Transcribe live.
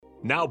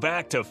Now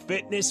back to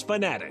Fitness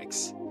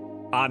Fanatics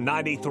on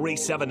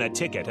 93.7 The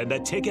Ticket and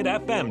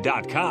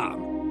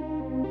theticketfm.com.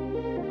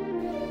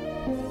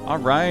 All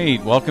right,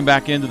 welcome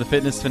back into the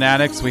Fitness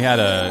Fanatics. We had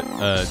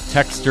a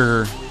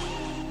texter,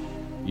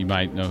 you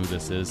might know who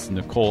this is,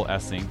 Nicole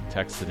Essing,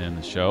 texted in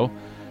the show.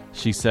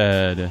 She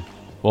said,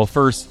 well,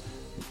 first,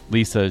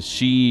 Lisa,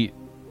 she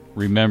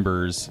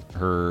remembers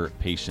her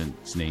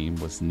patient's name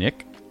was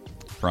Nick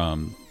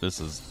from, this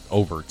is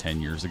over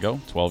 10 years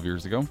ago, 12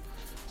 years ago.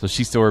 So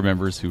she still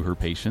remembers who her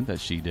patient that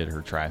she did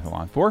her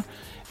triathlon for.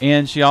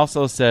 And she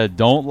also said,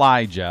 don't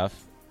lie,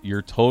 Jeff.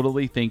 You're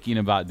totally thinking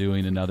about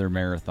doing another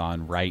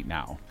marathon right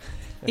now.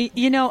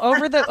 You know,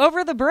 over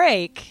the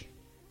break,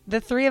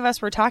 the three of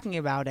us were talking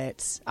about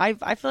it. I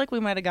feel like we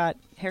might have got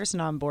Harrison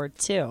on board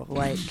too.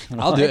 Like,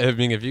 I'll do it. I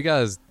mean, if you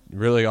guys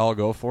really all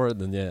go for it,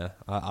 then yeah,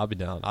 I'll be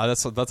down.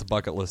 That's a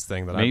bucket list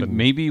thing that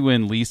maybe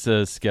when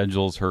Lisa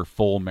schedules her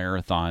full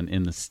marathon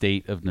in the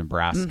state of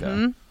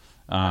Nebraska,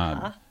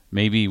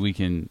 maybe we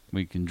can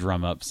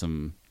drum up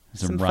some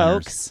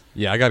runners. Folks.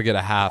 Yeah, I got to get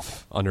a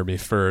half under me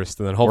first,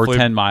 and then hopefully or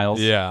 10 miles.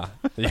 Yeah.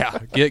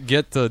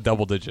 Get to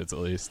double digits at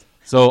least.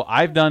 So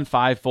I've done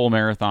 5 full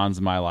marathons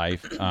in my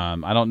life.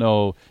 I don't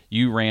know.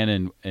 You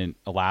ran in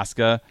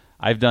Alaska.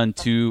 I've done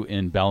 2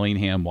 in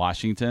Bellingham,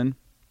 Washington,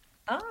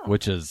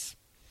 which is,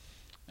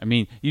 I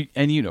mean,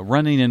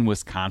 running in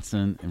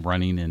Wisconsin and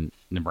running in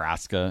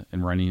Nebraska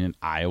and running in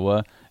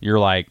Iowa, you're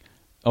like,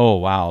 oh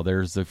wow,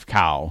 there's a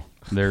cow,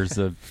 there's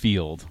a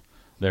field.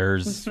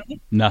 There's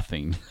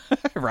nothing,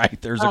 right?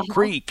 There's a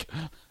creek.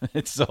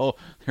 So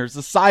there's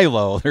a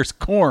silo. There's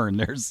corn.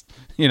 There's,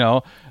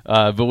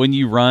 but when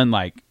you run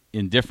like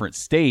in different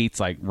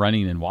states, like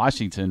running in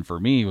Washington for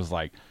me was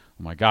like,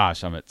 oh my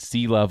gosh, I'm at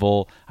sea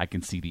level. I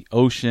can see the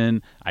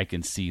ocean. I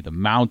can see the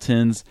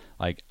mountains.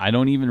 Like I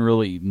don't even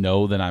really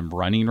know that I'm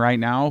running right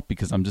now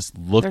because I'm just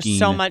looking. There's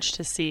so much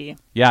to see.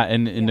 Yeah.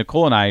 And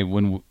Nicole and I,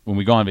 when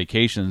we go on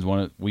vacations,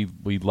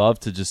 we love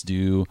to just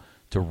to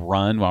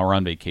run while we're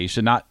on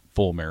vacation, not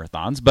full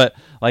marathons, but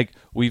like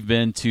we've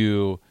been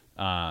to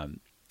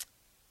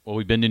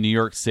New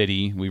York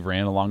City. We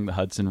ran along the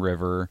Hudson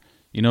River,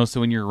 so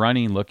when you're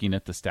running, looking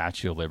at the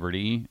Statue of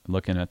Liberty,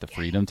 looking at the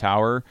Freedom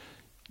Tower,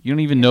 you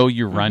don't even know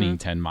you're running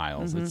 10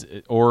 miles.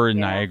 Or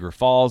in Niagara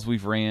Falls,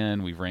 we've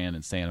ran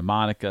in Santa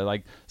Monica,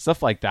 like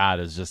stuff like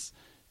that is just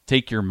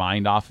take your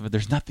mind off of it.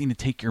 There's nothing to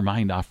take your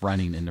mind off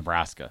running in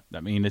Nebraska. I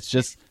mean, it's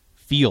just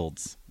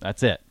fields.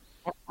 That's it.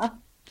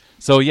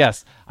 So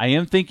yes, I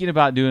am thinking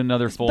about doing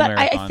another full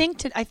marathon.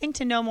 I think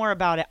to know more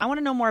about it, I want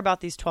to know more about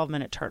these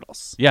 12-minute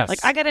turtles. Yes, like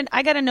I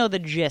gotta know the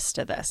gist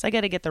of this. I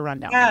gotta get the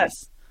rundown.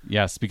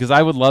 Yes, because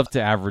I would love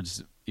to average.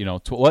 So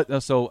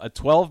a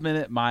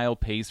 12-minute mile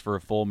pace for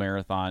a full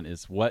marathon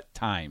is what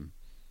time?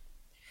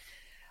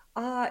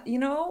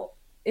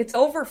 It's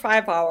over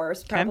 5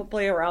 hours,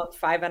 probably around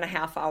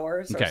 5.5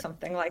 hours or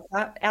something like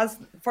that. As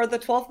for the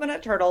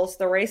 12-minute turtles,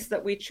 the race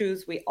that we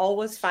choose, we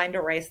always find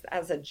a race that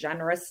has a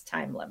generous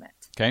time limit.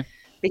 Okay.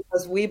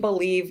 Because we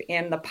believe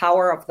in the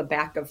power of the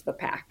back of the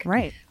pack.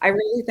 Right. I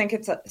really think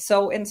it's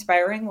so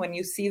inspiring when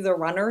you see the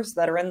runners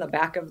that are in the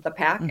back of the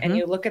pack and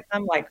you look at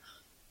them like,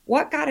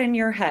 what got in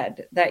your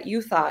head that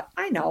you thought,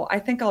 I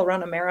think I'll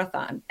run a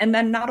marathon. And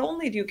then not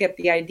only do you get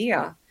the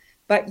idea,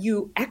 but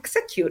you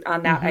execute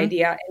on that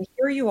idea. And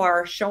here you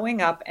are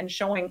showing up and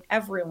showing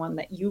everyone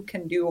that you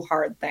can do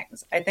hard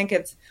things. I think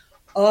it's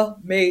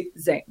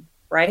amazing.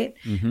 Right.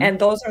 And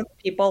those are the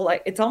people,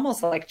 like, it's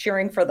almost like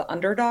cheering for the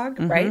underdog,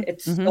 right?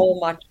 It's so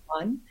much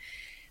fun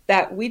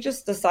that we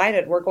just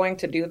decided we're going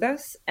to do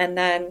this. And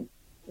then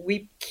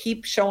we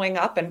keep showing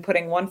up and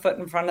putting one foot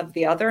in front of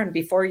the other. And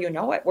before you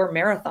know it, we're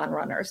marathon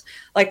runners.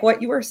 Like what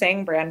you were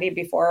saying, Brandy,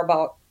 before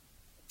about,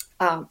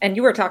 and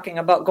you were talking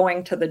about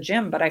going to the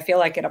gym, but I feel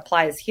like it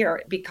applies here.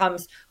 It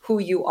becomes who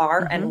you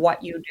are and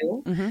what you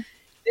do.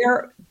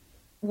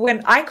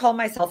 When I call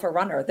myself a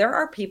runner, there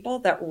are people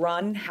that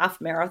run half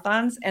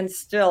marathons and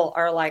still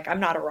are like, I'm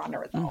not a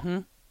runner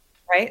though.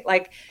 Right?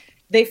 Like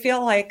they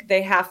feel like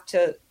they have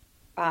to,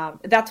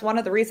 that's one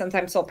of the reasons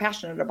I'm so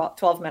passionate about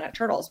 12-minute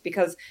turtles,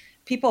 because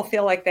people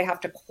feel like they have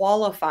to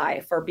qualify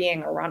for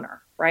being a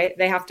runner, right?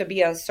 They have to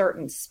be a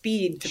certain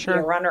speed to be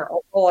a runner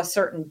or go a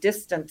certain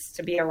distance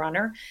to be a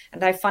runner.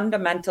 And I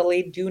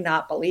fundamentally do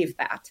not believe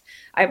that.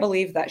 I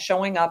believe that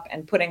showing up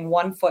and putting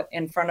one foot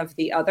in front of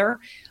the other,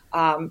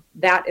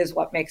 that is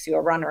what makes you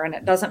a runner. And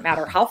it doesn't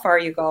matter how far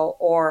you go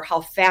or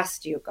how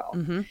fast you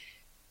go.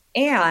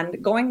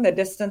 And going the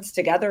distance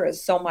together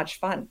is so much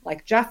fun.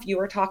 Like Jeff, you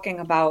were talking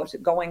about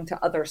going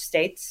to other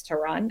states to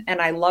run. And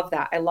I love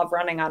that. I love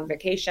running on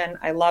vacation.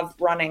 I love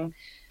running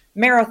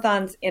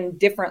marathons in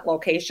different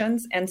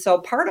locations. And so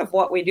part of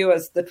what we do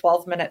as the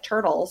 12-minute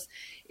turtles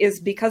is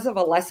because of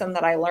a lesson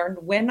that I learned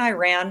when I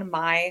ran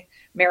my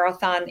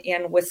marathon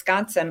in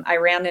Wisconsin. I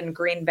ran in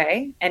Green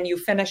Bay, and you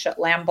finish at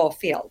Lambeau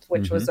Field,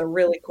 which was a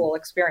really cool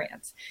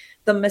experience.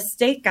 The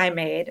mistake I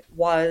made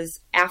was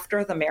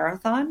after the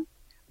marathon,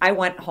 I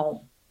went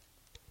home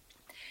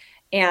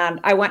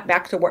and I went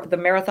back to work. The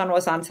marathon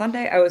was on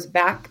Sunday. I was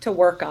back to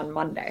work on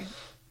Monday.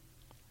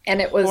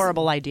 And it was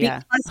horrible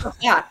idea. Because of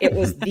that, it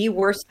was the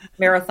worst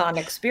marathon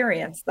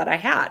experience that I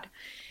had.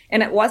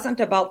 And it wasn't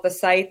about the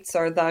sights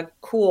or the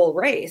cool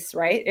race,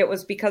 right? It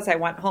was because I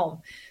went home.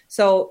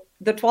 So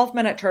the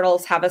 12-minute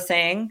turtles have a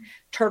saying,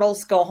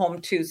 turtles go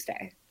home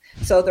Tuesday.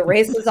 So the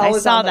race is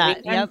always on the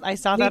weekend. Yep, I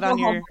saw that on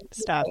your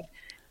stuff.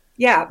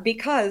 Yeah,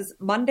 because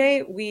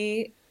Monday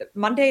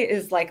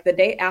is like the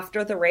day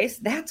after the race.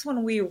 That's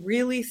when we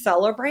really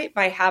celebrate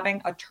by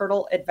having a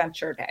turtle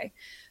adventure day.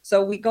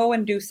 So we go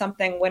and do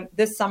something. When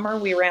this summer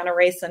we ran a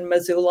race in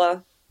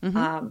Missoula,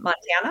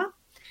 Montana.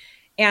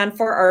 And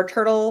for our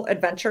turtle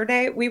adventure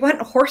day, we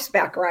went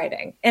horseback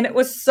riding, and it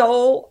was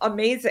so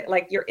amazing.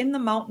 Like, you're in the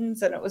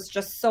mountains and it was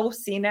just so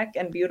scenic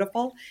and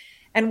beautiful.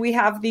 And we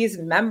have these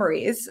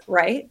memories,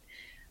 right,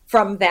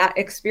 from that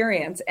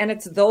experience. And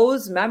it's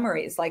those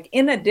memories, like,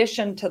 in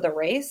addition to the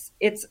race,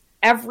 it's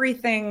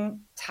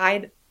everything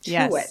tied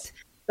to it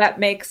that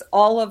makes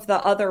all of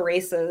the other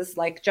races,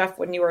 like Jeff,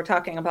 when you were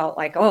talking about,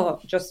 like, oh,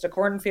 just a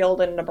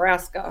cornfield in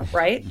Nebraska,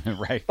 right?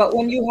 Right. But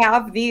when you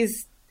have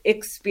these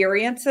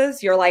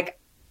experiences, you're like,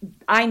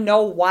 I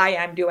know why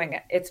I'm doing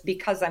it. It's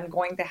because I'm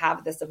going to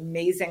have this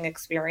amazing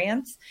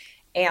experience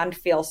and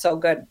feel so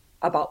good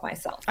about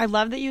myself. I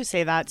love that you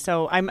say that.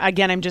 So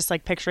I'm just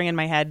like picturing in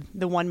my head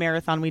the one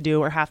marathon we do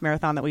or half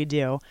marathon that we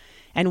do.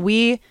 And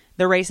the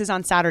race is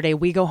on Saturday.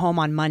 We go home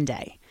on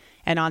Monday.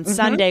 And on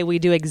Sunday, we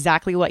do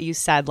exactly what you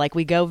said. Like,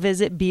 we go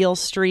visit Beale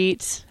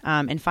Street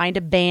and find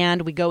a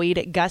band. We go eat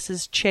at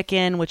Gus's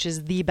Chicken, which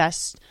is the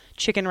best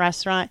chicken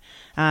restaurant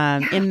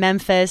in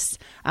Memphis.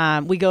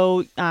 We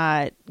go,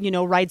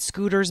 ride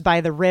scooters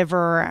by the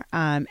river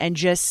and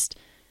just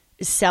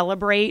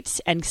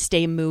celebrate and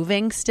stay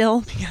moving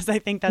still, because I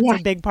think that's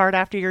a big part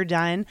after you're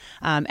done.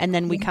 And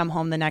then we come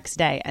home the next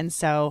day. And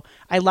so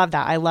I love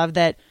that. I love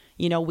that.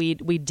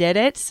 We did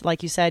it.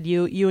 Like you said,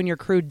 you and your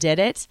crew did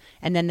it.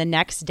 And then the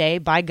next day,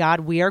 by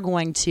God, we're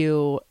going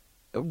to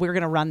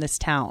run this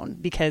town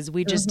because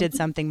we just did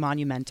something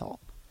monumental.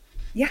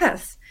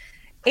 Yes.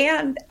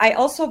 And I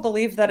also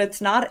believe that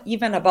it's not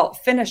even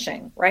about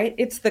finishing, right?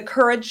 It's the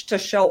courage to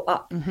show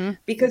up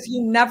because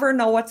you never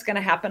know what's going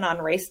to happen on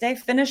race day.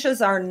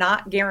 Finishes are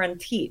not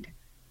guaranteed,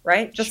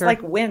 right? Just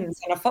like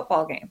wins in a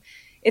football game.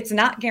 It's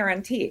not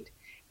guaranteed.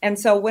 And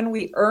so when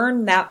we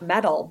earn that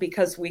medal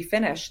because we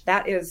finished,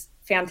 that is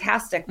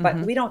fantastic, but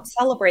we don't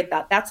celebrate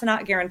that. That's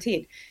not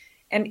guaranteed.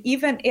 And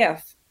even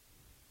if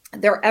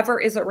there ever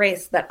is a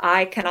race that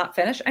I cannot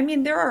finish, I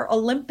mean, there are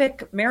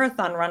Olympic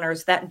marathon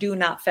runners that do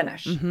not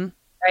finish,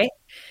 right?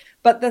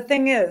 But the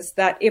thing is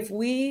that if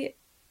we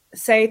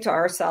say to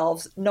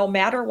ourselves, no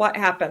matter what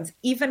happens,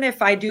 even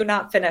if I do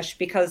not finish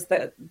because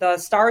the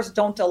stars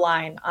don't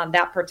align on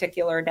that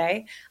particular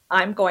day,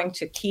 I'm going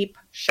to keep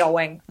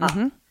showing up,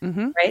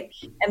 right?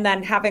 And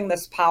then having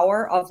this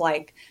power of,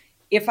 like,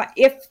 if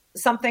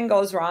something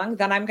goes wrong,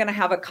 then I'm going to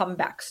have a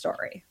comeback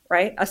story,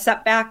 right? A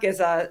setback is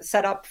a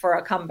setup for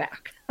a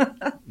comeback.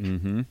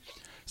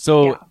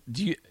 So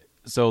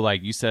so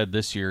like you said,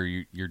 this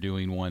year you're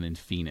doing one in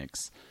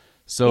Phoenix.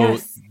 So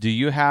do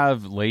you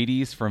have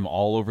ladies from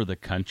all over the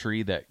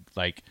country that,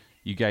 like,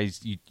 you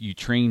guys, you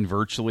train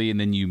virtually and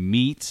then you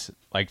meet,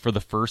 like, for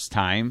the first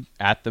time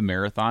at the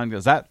marathon?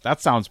 Because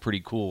that sounds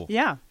pretty cool.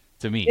 Yeah.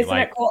 To me. Isn't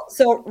it cool?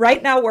 So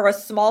right now we're a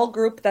small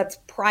group that's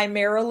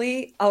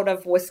primarily out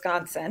of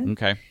Wisconsin.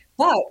 Okay.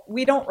 But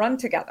we don't run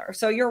together.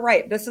 So you're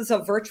right. This is a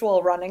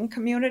virtual running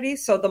community.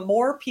 So the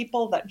more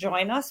people that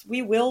join us,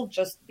 we will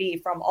just be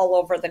from all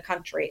over the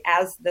country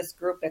as this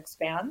group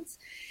expands.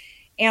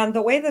 And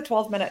the way the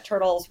 12-minute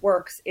turtles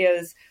works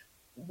is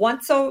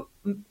once a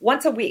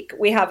week,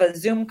 we have a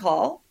Zoom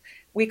call.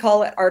 We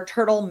call it our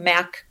Turtle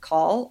MAC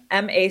call.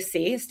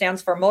 MAC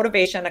stands for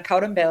Motivation,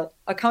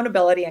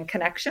 Accountability, and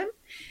Connection.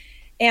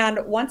 And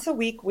once a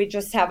week, we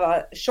just have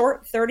a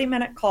short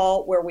 30-minute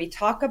call where we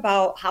talk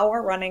about how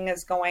our running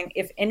is going.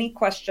 If any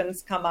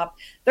questions come up,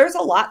 there's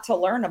a lot to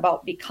learn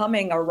about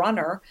becoming a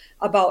runner,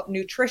 about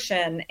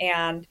nutrition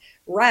and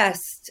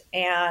rest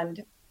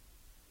and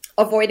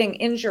avoiding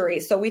injury.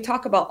 So we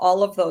talk about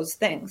all of those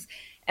things.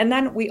 And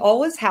then we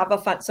always have a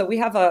fun. So we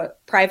have a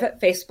private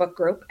Facebook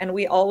group and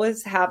we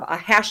always have a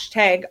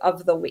hashtag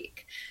of the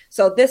week.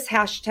 So this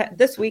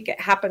week,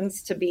 it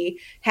happens to be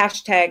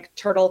hashtag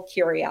Turtle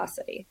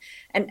Curiosity.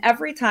 And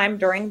every time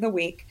during the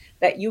week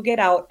that you get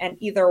out and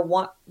either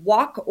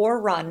walk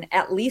or run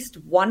at least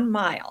 1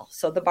 mile,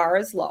 so the bar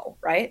is low,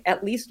 right?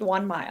 At least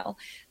 1 mile,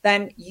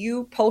 then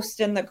you post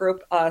in the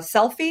group a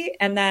selfie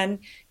and then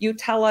you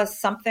tell us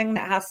something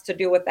that has to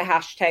do with the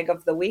hashtag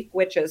of the week,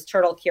 which is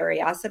Turtle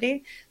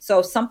Curiosity.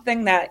 So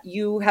something that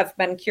you have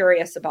been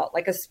curious about,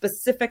 like a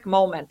specific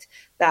moment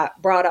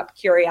that brought up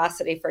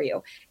curiosity for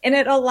you. And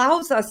it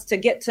allows us to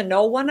get to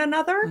know one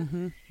another.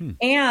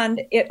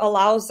 And it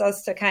allows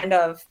us to kind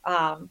of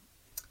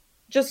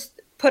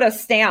just put a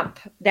stamp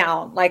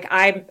down, like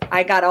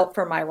I got out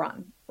for my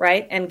run,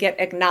 right? And get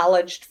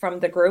acknowledged from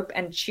the group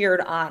and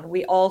cheered on.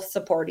 We all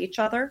support each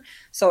other.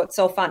 So it's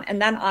so fun.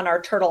 And then on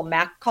our Turtle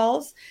Mac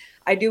calls,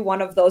 I do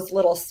one of those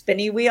little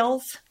spinny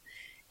wheels.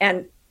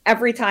 And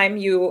every time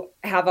you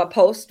have a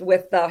post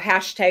with the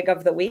hashtag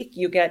of the week,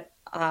 you get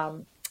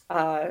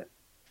a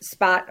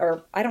spot,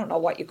 or I don't know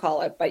what you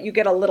call it, but you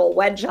get a little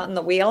wedge on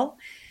the wheel.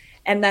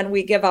 And then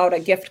we give out a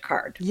gift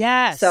card.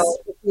 Yes. So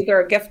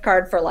either a gift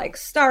card for like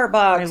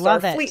Starbucks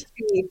or Fleet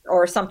Feet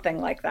or something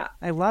like that.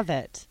 I love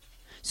it.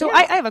 So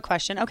yeah. I have a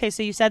question. Okay,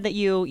 so you said that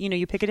you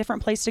pick a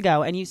different place to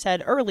go, and you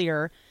said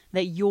earlier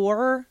that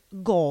your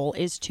goal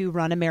is to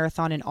run a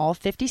marathon in all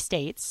 50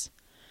 states.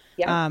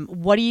 Yeah.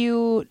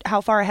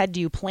 How far ahead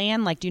do you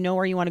plan? Like, do you know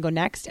where you want to go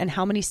next? And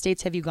how many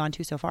states have you gone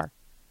to so far?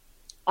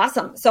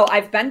 Awesome. So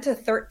I've been to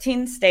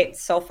 13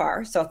 states so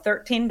far. So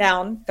 13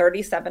 down,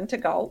 37 to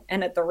go.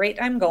 And at the rate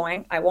I'm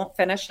going, I won't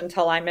finish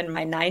until I'm in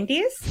my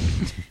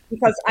 90s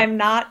because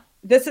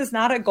this is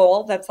not a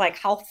goal that's like,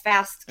 how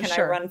fast can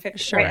I run 50?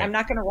 Sure. Right? I'm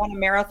not going to run a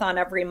marathon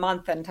every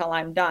month until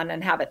I'm done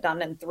and have it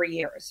done in 3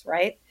 years,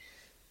 right?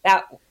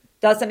 That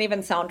doesn't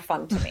even sound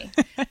fun to me.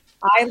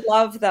 I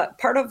love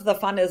part of the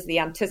fun is the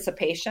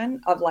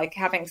anticipation of like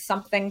having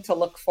something to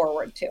look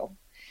forward to.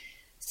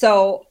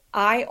 So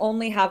I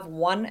only have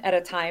one at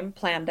a time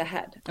planned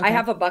ahead. Okay. I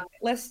have a bucket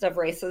list of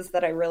races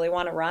that I really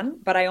want to run,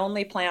 but I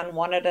only plan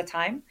one at a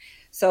time.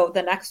 So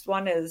the next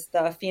one is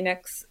the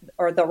Phoenix,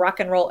 or the Rock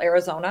and Roll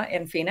Arizona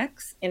in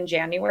Phoenix in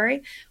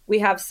January. We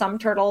have some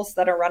turtles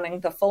that are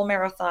running the full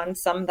marathon,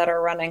 some that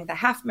are running the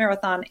half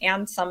marathon,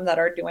 and some that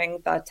are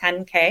doing the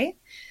 10K.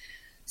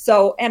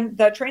 So, and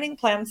the training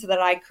plans that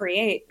I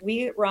create,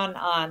 we run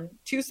on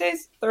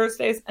Tuesdays,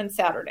 Thursdays, and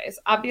Saturdays.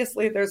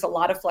 Obviously, there's a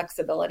lot of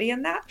flexibility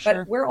in that,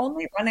 but we're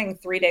only running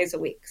 3 days a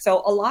week.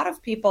 So a lot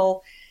of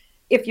people,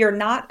 if you're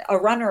not a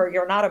runner,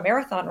 you're not a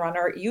marathon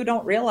runner, you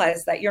don't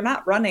realize that you're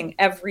not running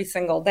every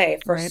single day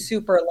for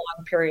super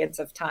long periods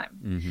of time.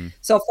 Mm-hmm.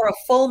 So for a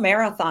full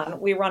marathon,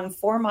 we run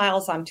 4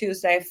 miles on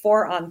Tuesday,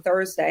 4 on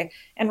Thursday.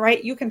 And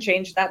you can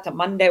change that to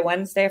Monday,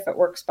 Wednesday if it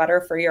works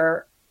better for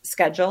your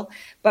schedule,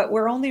 but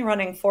we're only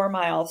running 4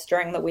 miles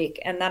during the week.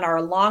 And then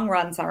our long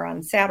runs are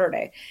on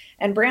Saturday.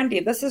 And Brandy,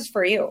 this is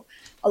for you.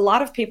 A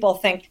lot of people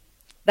think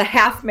the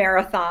half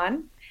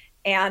marathon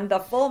and the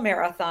full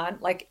marathon,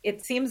 like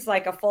it seems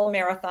like a full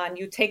marathon,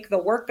 you take the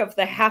work of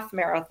the half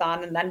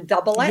marathon and then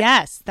double it.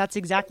 Yes, that's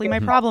exactly my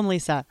problem,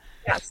 Lisa.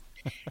 Yes.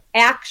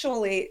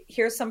 Actually,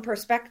 here's some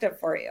perspective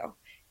for you.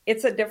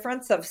 It's a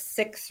difference of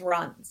 6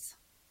 runs.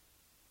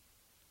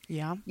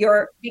 Yeah.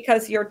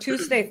 Because your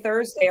Tuesday,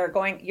 Thursday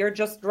you're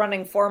just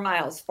running 4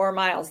 miles.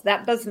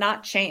 That does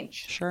not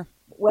change. Sure.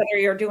 Whether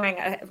you're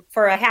doing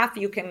for a half,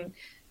 you can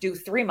do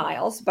 3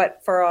 miles, but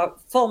for a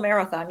full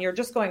marathon, you're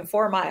just going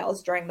 4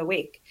 miles during the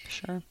week.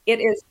 Sure. It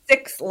is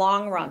 6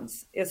 long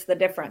runs is the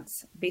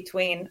difference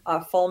between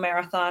a full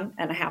marathon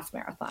and a half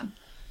marathon.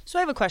 So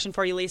I have a question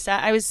for you,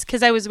 Lisa.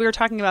 We were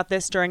talking about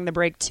this during the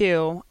break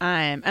too.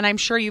 And I'm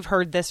sure you've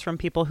heard this from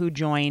people who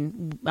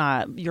join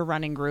your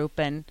running group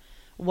and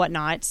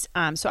whatnot.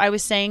 So I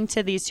was saying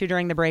to these two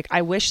during the break,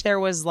 I wish there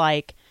was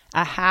like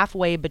a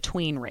halfway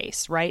between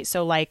race, right?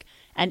 So like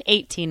an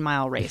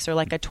 18-mile race or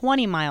like a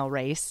 20-mile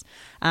race.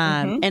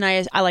 And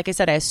I like I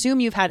said, I assume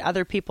you've had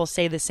other people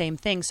say the same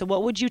thing. So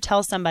what would you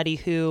tell somebody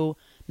who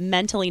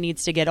mentally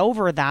needs to get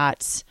over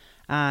that?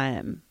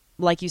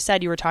 Like you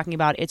said, you were talking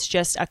about, it's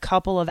just a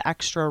couple of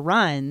extra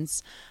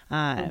runs.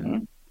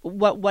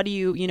 What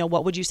do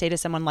what would you say to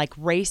someone like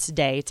race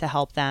day to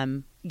help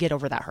them get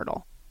over that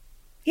hurdle?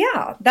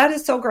 Yeah, that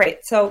is so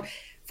great. So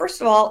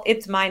first of all,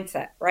 it's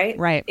mindset, right?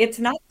 Right. It's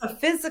not the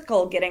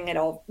physical getting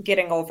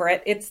over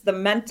it. It's the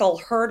mental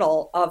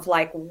hurdle of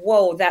like,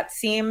 whoa, that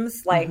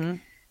seems like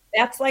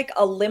that's like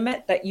a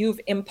limit that you've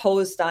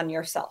imposed on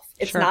yourself.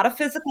 It's not a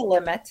physical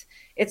limit.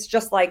 It's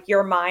just like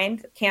your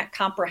mind can't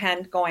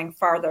comprehend going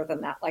farther than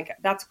that. Like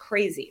that's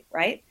crazy,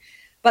 right?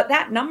 But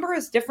that number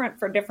is different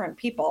for different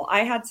people.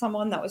 I had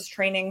someone that was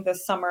training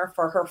this summer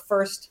for her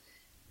first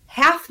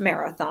half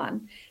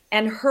marathon,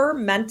 and her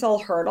mental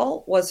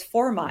hurdle was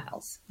 4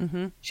 miles.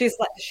 She's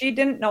like, she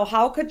didn't know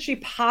how could she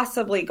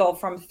possibly go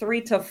from 3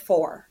 to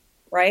 4,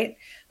 right?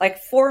 Like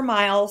 4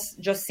 miles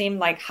just seemed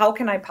like, how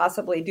can I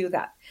possibly do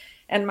that?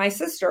 And my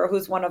sister,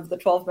 who's one of the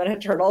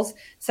 12-minute turtles,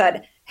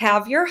 said,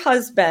 have your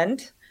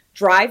husband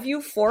drive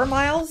you 4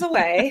 miles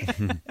away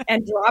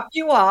and drop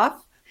you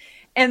off.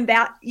 And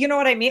that, you know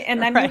what I mean?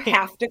 And then you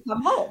have to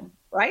come home,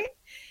 right?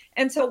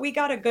 And so we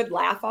got a good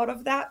laugh out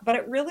of that. But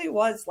it really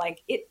was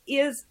like, it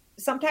is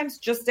sometimes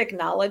just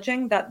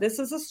acknowledging that this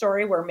is a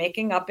story we're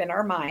making up in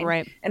our mind.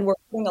 Right. And we're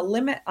putting a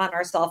limit on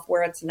ourselves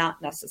where it's not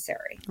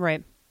necessary.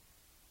 Right.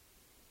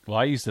 Well,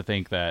 I used to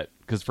think that,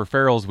 because for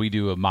Farrell's, we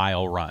do a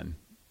mile run.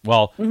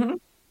 Well,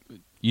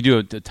 you do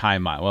a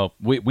time mile. Well,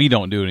 we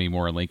don't do it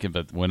anymore in Lincoln,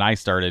 but when I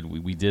started,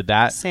 we did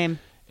that. Same.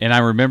 And I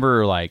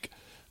remember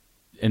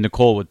and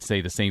Nicole would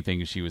say the same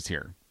thing as she was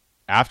here.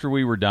 After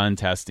we were done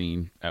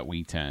testing at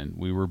week 10,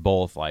 we were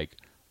both like,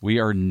 we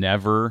are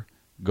never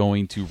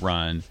going to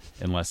run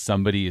unless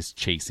somebody is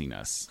chasing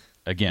us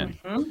again.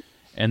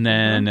 And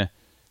then,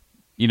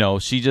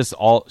 she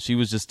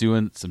was just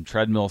doing some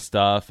treadmill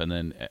stuff. And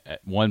then at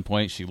one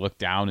point she looked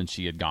down and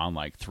she had gone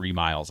like 3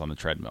 miles on the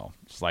treadmill.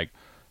 It's like,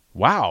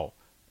 wow.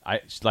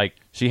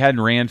 she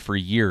hadn't ran for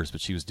years,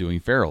 but she was doing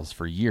Farrell's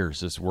for years,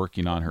 just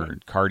working on her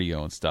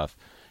cardio and stuff.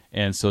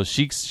 And so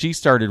she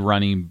started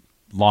running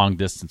long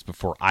distance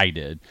before I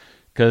did,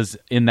 because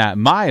in that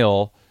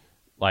mile,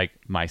 like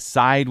my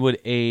side would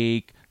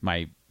ache,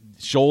 my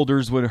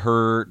shoulders would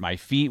hurt, my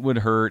feet would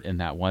hurt in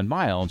that 1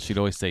 mile. And she'd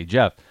always say,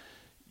 Jeff,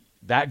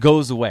 that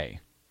goes away.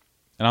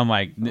 And I'm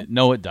like,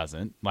 no, it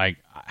doesn't. Like,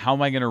 how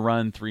am I going to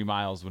run 3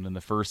 miles when in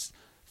the first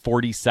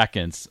 40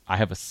 seconds I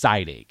have a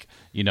side ache,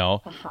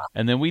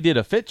 And then we did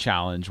a fit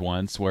challenge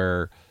once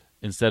where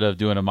instead of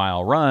doing a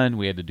mile run,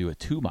 we had to do a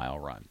 2 mile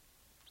run.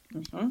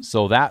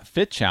 So that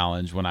fit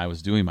challenge, when I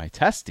was doing my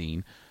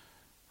testing,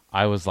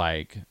 I was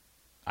like,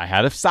 I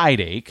had a side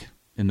ache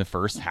in the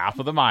first half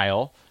of the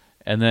mile,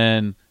 and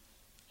then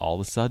all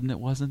of a sudden it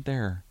wasn't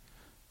there.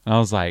 And I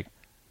was like,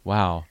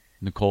 wow,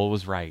 Nicole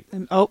was right.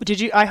 Oh,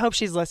 did you? I hope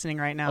she's listening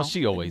right now. Well,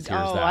 she always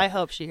hears that. I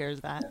hope she hears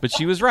that. But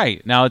she was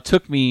right. Now, it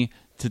took me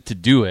to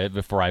do it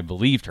before I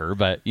believed her,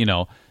 but,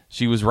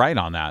 she was right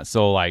on that.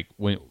 So, like,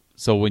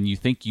 when you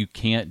think you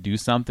can't do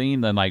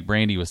something, then, like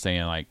Brandy was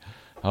saying, like,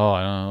 oh,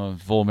 I don't know,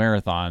 full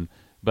marathon.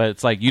 But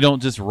it's like, you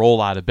don't just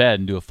roll out of bed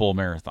and do a full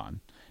marathon.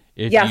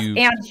 And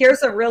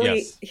here's a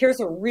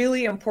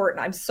really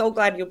important, I'm so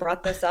glad you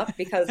brought this up,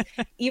 because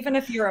even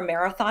if you're a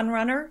marathon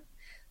runner,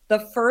 the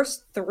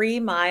first 3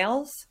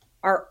 miles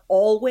are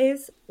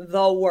always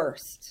the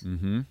worst.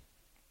 Mm-hmm.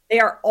 They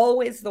are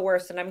always the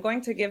worst. And I'm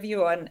going to give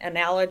you an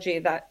analogy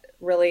that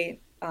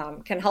really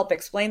can help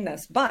explain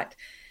this. But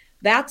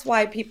that's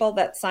why people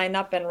that sign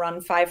up and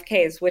run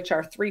 5Ks, which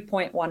are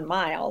 3.1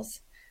 miles,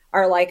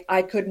 are like,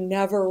 I could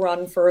never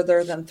run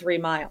further than 3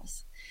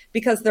 miles,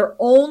 because they're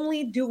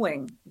only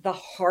doing the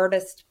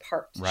hardest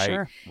part. Right,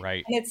 sure.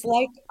 Right. And it's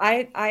like,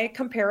 I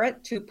compare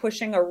it to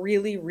pushing a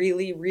really,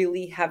 really,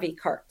 really heavy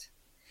cart.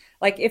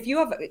 Like if you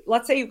have,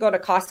 let's say you go to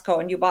Costco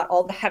and you bought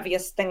all the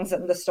heaviest things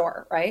in the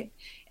store, right?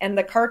 And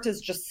the cart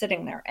is just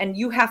sitting there and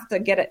you have to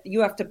get it,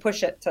 you have to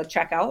push it to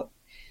check out.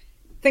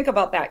 Think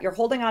about that. You're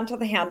holding onto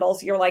the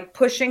handles. You're like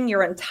pushing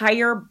your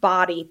entire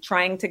body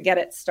trying to get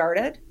it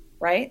started,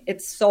 right?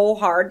 It's so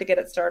hard to get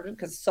it started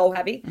because it's so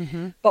heavy.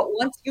 Mm-hmm. But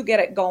once you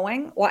get it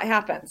going, what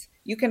happens?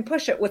 You can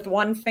push it with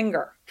one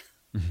finger,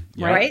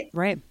 right?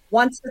 Right.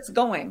 Once it's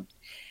going.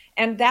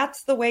 And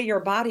that's the way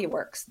your body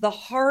works. The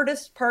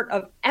hardest part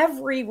of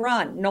every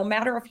run, no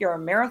matter if you're a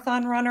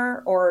marathon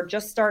runner or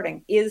just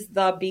starting, is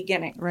the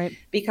beginning. Right.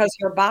 Because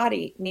your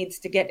body needs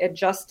to get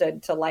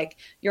adjusted to like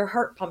your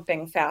heart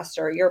pumping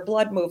faster, your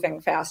blood moving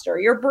faster,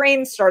 your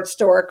brain starts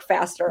to work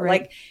faster. Right.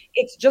 Like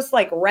it's just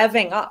like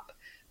revving up.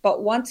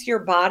 But once your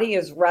body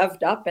is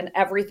revved up and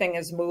everything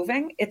is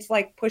moving, it's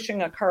like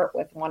pushing a cart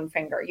with one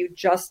finger. You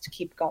just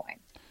keep going.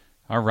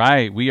 All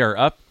right. We are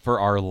up for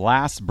our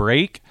last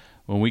break.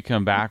 When we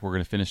come back, we're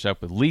going to finish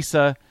up with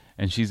Lisa,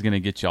 and she's going to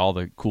get you all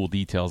the cool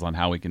details on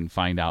how we can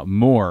find out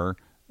more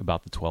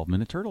about the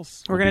 12-minute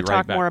turtles. We're going to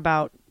talk more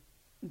about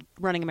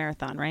running a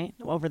marathon, right?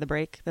 Over the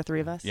break, the three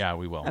of us? Yeah,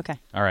 we will. Okay.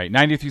 All right.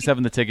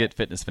 93.7 The Ticket,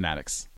 Fitness Fanatics.